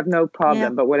 they have no problem. Yeah.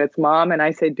 But when it's Mom and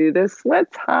I say, do this, we're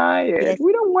tired. Yes.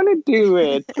 We don't want to do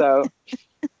it. So,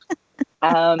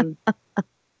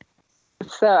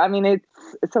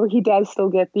 so he does still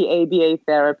get the ABA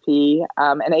therapy.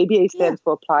 And ABA stands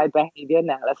for Applied Behavior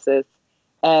Analysis.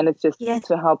 And it's just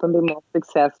to help him be more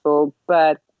successful.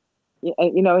 But,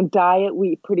 in diet,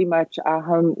 we pretty much, our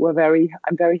home, I'm very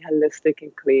holistic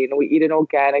and clean. We eat an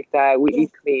organic diet. We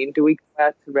eat clean. Do we go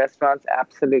out to restaurants?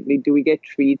 Absolutely. Do we get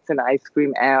treats and ice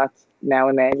cream out now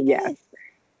and then? Yes.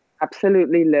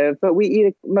 Absolutely live. But we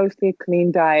eat mostly a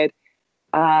clean diet.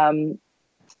 Aiden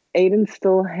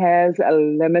still has a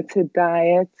limited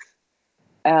diet.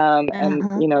 But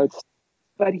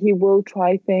he will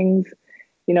try things.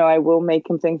 I will make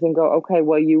him things and go, okay,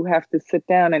 well, you have to sit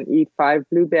down and eat 5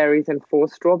 blueberries and 4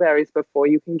 strawberries before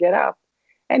you can get up.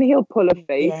 And he'll pull a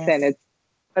face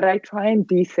but I try and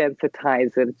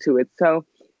desensitize him to it. So,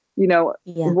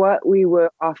 what we were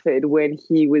offered when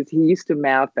he used to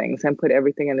mouth things and put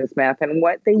everything in his mouth. And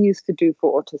what they used to do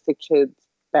for autistic kids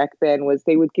back then was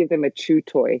they would give them a chew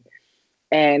toy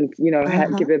and,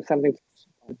 give them something to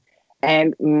chew on.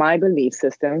 And my belief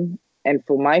system, and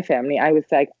for my family, I was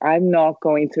like, I'm not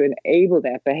going to enable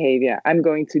that behavior. I'm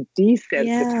going to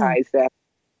desensitize that.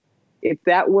 If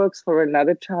that works for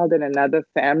another child in another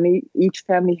family, each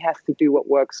family has to do what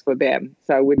works for them.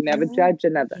 So I would never judge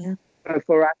another. Yeah. But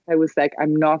for us, I was like,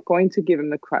 I'm not going to give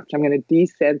him the crutch. I'm going to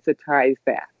desensitize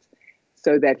that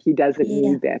so that he doesn't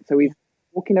need that. So he's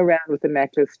walking around with a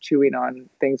necklace, chewing on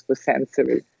things for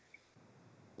sensory.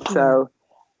 So...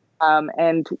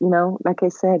 and like I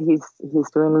said, he's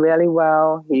doing really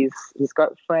well. He's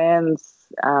got friends.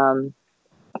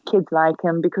 Kids like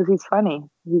him because he's funny.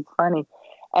 He's funny,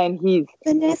 and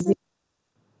Vanessa,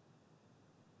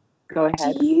 go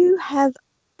ahead. Do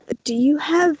you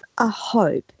have a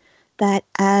hope that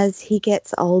as he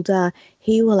gets older,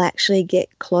 he will actually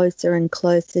get closer and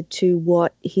closer to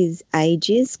what his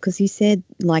age is? Because you said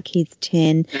like he's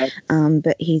 10,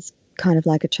 but he's kind of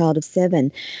like a child of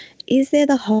 7. Is there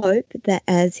the hope that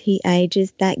as he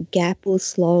ages, that gap will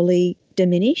slowly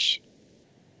diminish?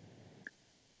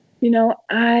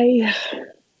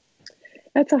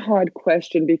 That's a hard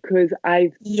question because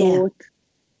I've thought,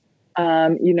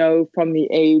 from the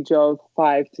age of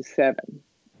 5 to 7,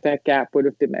 that gap would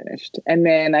have diminished. And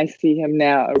then I see him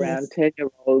now around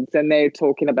 10-year-olds and they're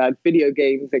talking about video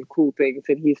games and cool things.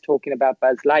 And he's talking about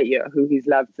Buzz Lightyear, who he's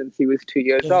loved since he was 2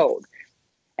 years old.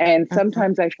 And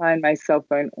sometimes I find myself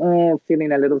going,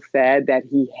 feeling a little sad that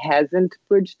he hasn't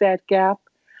bridged that gap.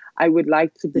 I would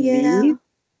like to believe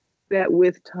that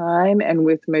with time and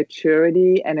with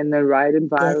maturity and in the right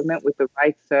environment, with the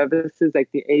right services like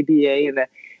the ABA and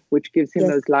which gives him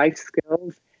those life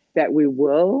skills, that we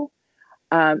will.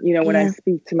 When I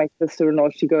speak to my sister-in-law,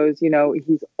 she goes,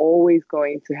 he's always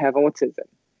going to have autism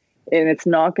and it's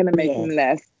not going to make him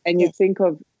less. And you think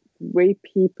of great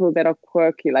people that are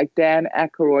quirky, like Dan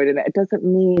Aykroyd, and it doesn't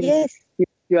mean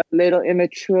you're a little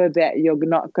immature that you're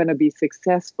not going to be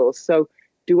successful. So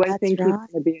do I think he's going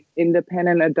to be an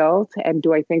independent adult? And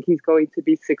do I think he's going to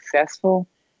be successful?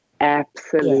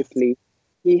 Absolutely. Yes.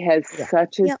 He has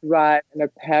such a drive and a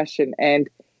passion. And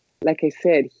like I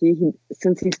said, he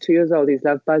since he's 2 years old, he's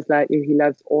loved Buzz Lightyear. He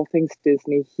loves all things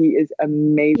Disney. He is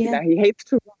amazing. Now, he hates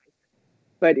to write,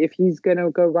 but if he's going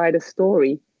to go write a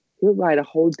story, he'll write a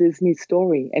whole Disney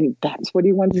story. And that's what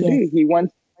he wants to do. He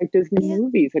wants to write Disney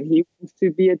movies and he wants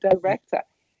to be a director.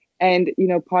 And,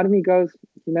 part of me goes,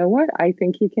 you know what? I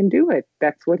think he can do it.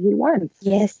 That's what he wants.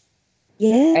 Yes.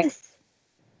 And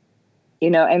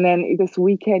then this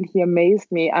weekend he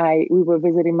amazed me. We were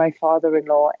visiting my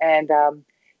father-in-law and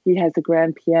he has a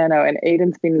grand piano, and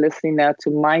Aiden's been listening now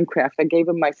to Minecraft. I gave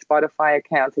him my Spotify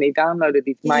account and he downloaded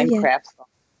these Minecraft songs.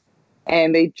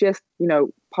 And they just,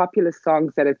 popular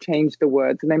songs that have changed the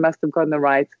words, and they must have gotten the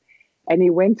rights. And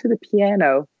he went to the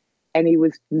piano and he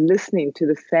was listening to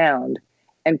the sound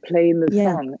and playing the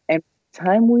song. And by the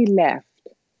time we left,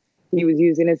 he was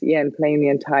using his ear and playing the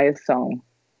entire song.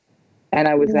 And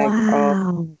I was like,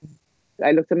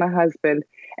 I looked at my husband,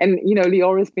 and,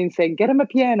 Leora's been saying, get him a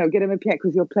piano,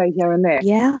 because he'll play here and there.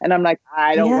 Yeah. And I'm like,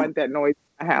 I don't want that noise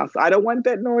in the house. I don't want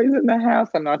that noise in the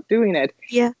house. I'm not doing it.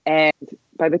 Yeah. And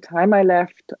by the time I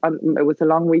left, it was a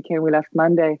long weekend. We left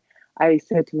Monday. I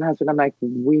said to my husband, I'm like,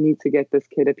 we need to get this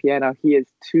kid a piano. He is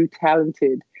too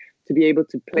talented to be able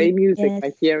to play music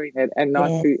by hearing it and not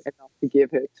to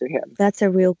give it to him. That's a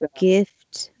real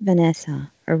gift,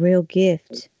 Vanessa. A real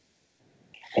gift.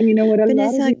 And you know what?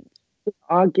 Vanessa, lot of people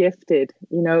are gifted.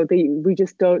 We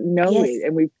just don't know it,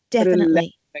 and we've got to let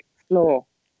them explore.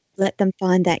 Let them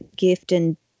find that gift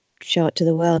and show it to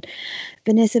the world.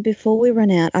 Vanessa, before we run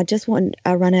out, I just wanted to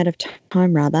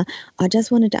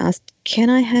ask, can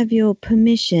I have your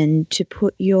permission to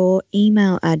put your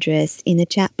email address in the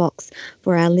chat box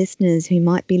for our listeners who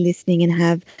might be listening and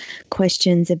have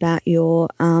questions about your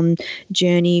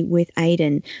journey with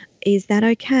Aiden? Is that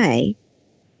okay?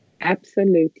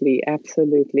 Absolutely.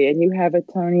 And you have it,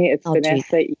 Tony. It's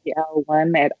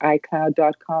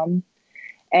VanessaEL1@iCloud.com.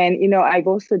 And, I've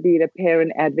also been a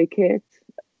parent advocate.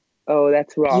 Oh,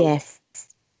 that's wrong. Yes.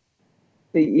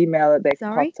 The email that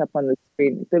pops up on the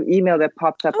screen. The email that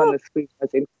popped up on the screen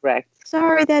was incorrect.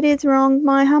 Sorry, that is wrong.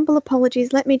 My humble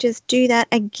apologies. Let me just do that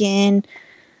again.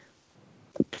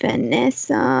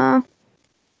 Vanessa.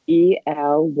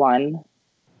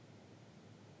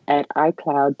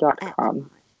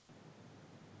 EL1@iCloud.com.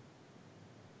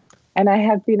 And I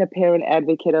have been a parent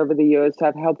advocate over the years. So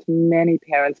I've helped many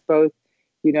parents, both,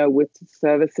 with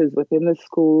services within the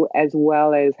school, as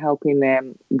well as helping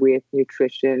them with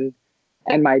nutrition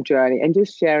and my journey, and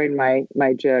just sharing my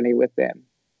journey with them.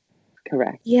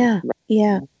 Correct. Yeah.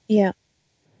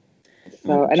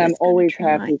 So, and I'm always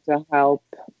happy to help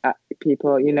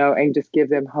people, and just give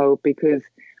them hope, because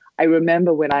I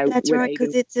remember when Aiden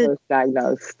was first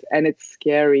diagnosed, and it's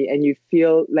scary, and you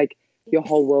feel like your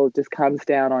whole world just comes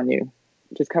down on you,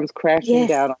 just comes crashing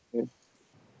down on you.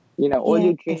 All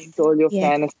your dreams, all your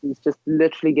fantasies just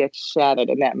literally get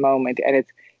shattered in that moment. And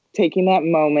it's taking that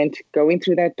moment, going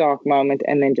through that dark moment,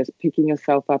 and then just picking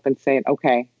yourself up and saying,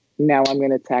 okay, now I'm going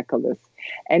to tackle this.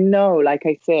 And no, like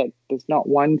I said, there's not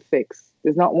one fix.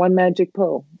 There's not one magic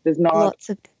pill. There's not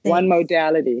one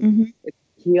modality. Mm-hmm. It's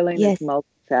healing is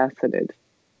multifaceted.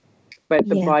 But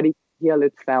the body can heal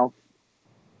itself.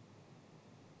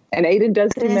 And Aiden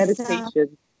does do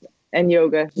meditation and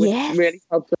yoga, which really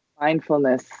helps with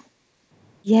mindfulness.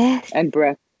 Yes. And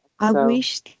breath. I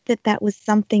wish that was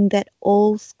something that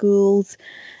all schools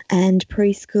and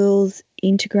preschools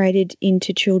integrated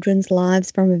into children's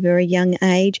lives from a very young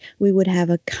age. We would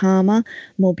have a calmer,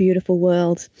 more beautiful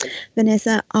world.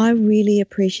 Vanessa, I really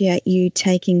appreciate you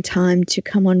taking time to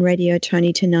come on Radio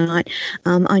Tony tonight.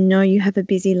 I know you have a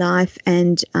busy life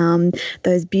and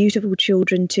those beautiful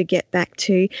children to get back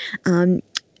to.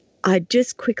 I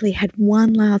just quickly had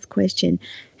one last question.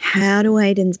 How do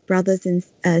Aiden's brothers and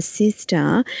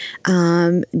sister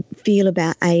feel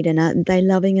about Aiden? Are they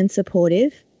loving and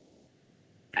supportive?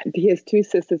 He has two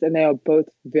sisters and they are both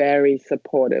very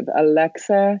supportive.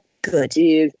 Alexa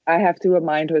I have to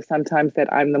remind her sometimes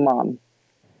that I'm the mom.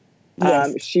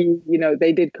 Yes. She,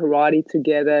 they did karate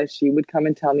together. She would come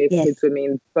and tell me if kids were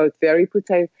mean, both very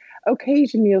protective.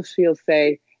 Occasionally she'll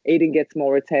say, Aiden gets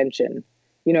more attention,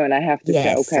 and I have to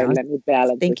say, okay, let me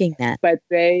balance thinking that. But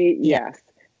they,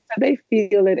 so they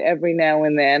feel it every now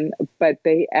and then, but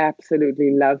they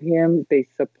absolutely love him. They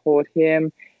support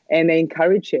him and they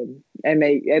encourage him and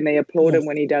they applaud him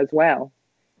when he does well,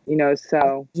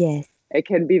 so. Yes. It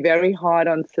can be very hard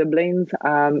on siblings,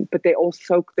 but they're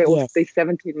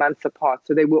 17 months apart.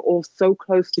 So they were all so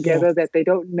close together that they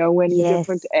don't know any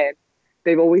different. And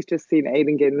they've always just seen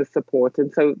Aiden getting the support.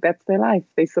 And so that's their life.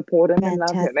 They support him and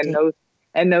love him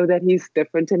and know that he's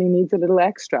different and he needs a little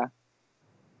extra.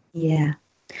 Yeah.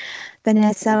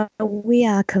 Vanessa, we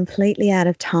are completely out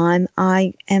of time.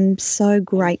 I am so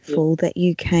grateful that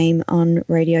you came on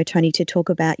Radio Tony to talk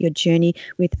about your journey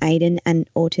with Aiden and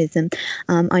autism.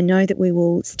 I know that we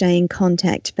will stay in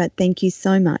contact, but thank you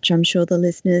so much. I'm sure the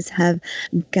listeners have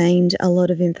gained a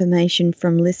lot of information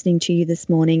from listening to you this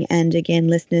morning. And again,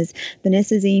 listeners,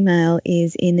 Vanessa's email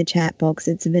is in the chat box.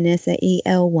 It's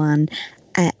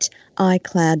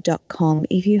vanessael1@icloud.com.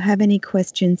 If you have any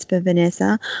questions for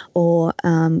Vanessa or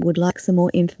would like some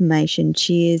more information,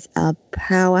 she is a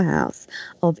powerhouse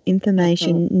of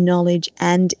information, knowledge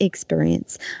and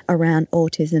experience around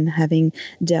autism, having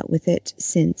dealt with it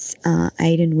since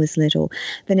Aiden was little.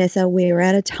 Vanessa, we're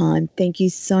out of time. Thank you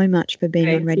so much for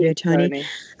being on Radio Tony.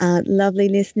 Lovely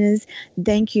listeners,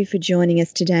 thank you for joining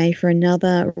us today for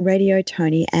another Radio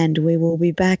Tony, and we will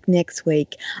be back next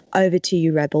week. Over to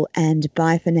you, Rebel, and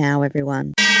bye for now,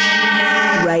 everyone.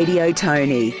 Radio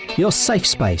Tony, your safe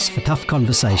space for tough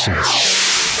conversations,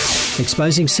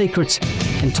 exposing secrets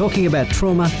and talking about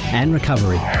trauma and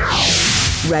recovery.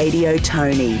 Radio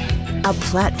Tony, a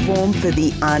platform for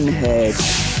the unheard.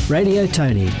 Radio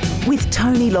Tony. With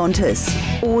Tony Lontis,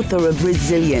 author of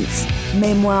Resilience,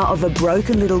 memoir of a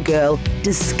broken little girl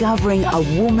discovering a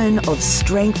woman of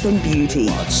strength and beauty.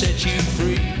 What set you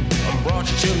free and brought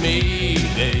you to me?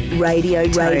 Radio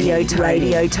Tony.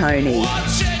 What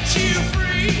set you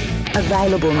free?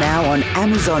 Available now on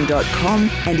Amazon.com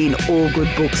and in all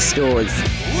good bookstores.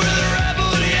 With a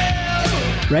rebel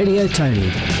yell. Radio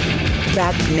Tony.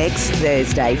 Back next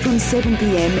Thursday from 7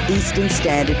 p.m. Eastern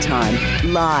Standard Time,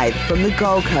 live from the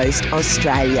Gold Coast,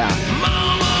 Australia.